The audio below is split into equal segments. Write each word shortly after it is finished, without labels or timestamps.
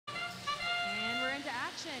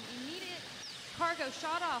cargo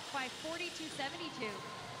shot off by 4272,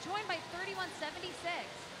 joined by 3176.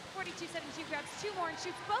 4272 grabs 2 more and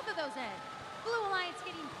shoots both of those in. Blue Alliance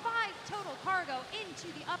getting 5 total cargo into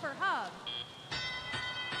the upper hub.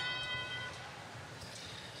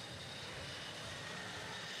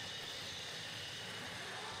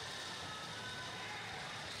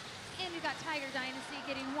 And we've got Tiger Dynasty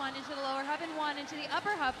getting 1 into the lower hub and 1 into the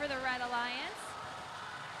upper hub for the Red Alliance.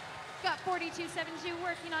 Got 4272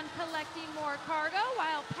 working on collecting more cargo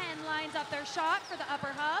while Penn lines up their shot for the upper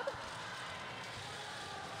hub.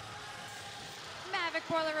 Maverick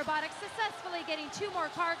Boiler Robotics successfully getting 2 more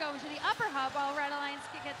cargo into the upper hub while Red Alliance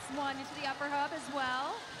gets 1 into the upper hub as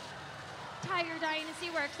well. Tiger Dynasty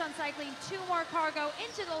works on cycling 2 more cargo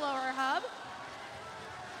into the lower hub.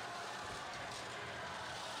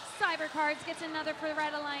 Cybercards gets another for the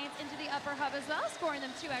Red Alliance into the upper hub as well, scoring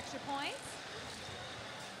them 2 extra points.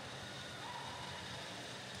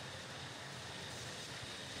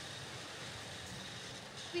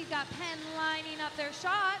 We've got Penn lining up their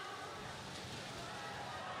shot,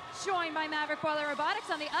 joined by Maverick Boiler Robotics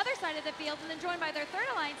on the other side of the field, and then joined by their third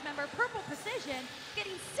Alliance member, Purple Precision,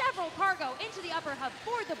 getting several cargo into the upper hub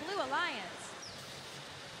for the Blue Alliance.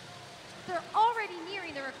 They're already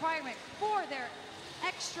nearing the requirement for their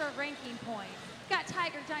extra ranking point. Got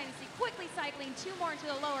Tiger Dynasty quickly cycling 2 more into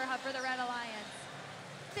the lower hub for the Red Alliance.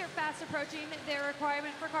 They're fast approaching their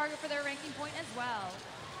requirement for cargo for their ranking point as well.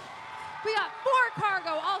 We got 4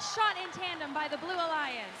 cargo all shot in tandem by the Blue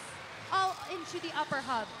Alliance, all into the upper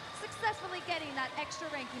hub, successfully getting that extra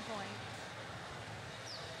ranking point.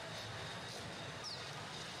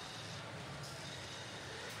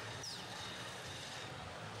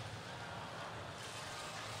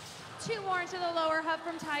 Two more into the lower hub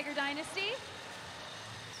from Tiger Dynasty.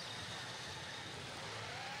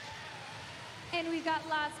 And we've got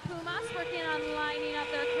Las Pumas working on lining up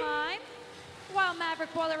their climb, while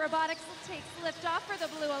Maverick Boiler Robotics takes liftoff for the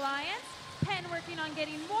Blue Alliance. Penn working on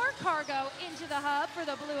getting more cargo into the hub for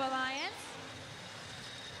the Blue Alliance.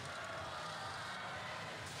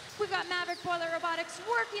 We've got Maverick Boiler Robotics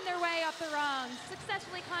working their way up the rungs,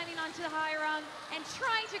 successfully climbing onto the high rung and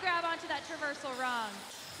trying to grab onto that traversal rung.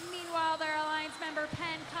 Meanwhile, their Alliance member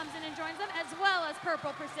Penn comes in and joins them, as well as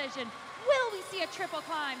Purple Precision. Will we see a triple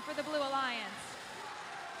climb for the Blue Alliance?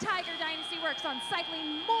 Tiger Dynasty works on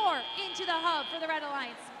cycling more into the hub for the Red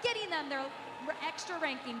Alliance, getting them their extra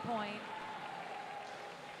ranking point.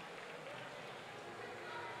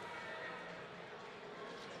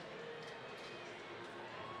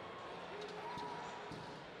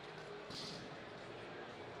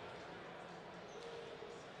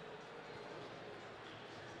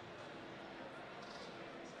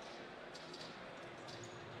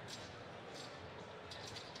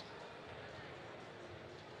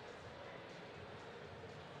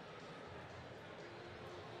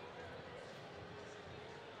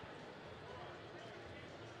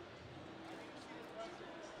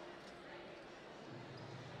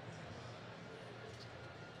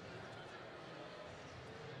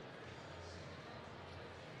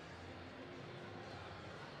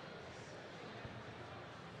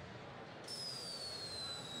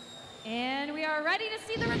 And we are ready to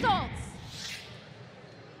see the results.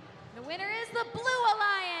 The winner is the Blue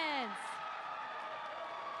Alliance,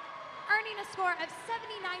 earning a score of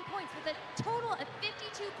 79 points with a total of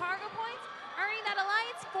 52 cargo points, earning that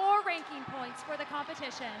Alliance 4 ranking points for the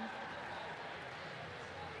competition.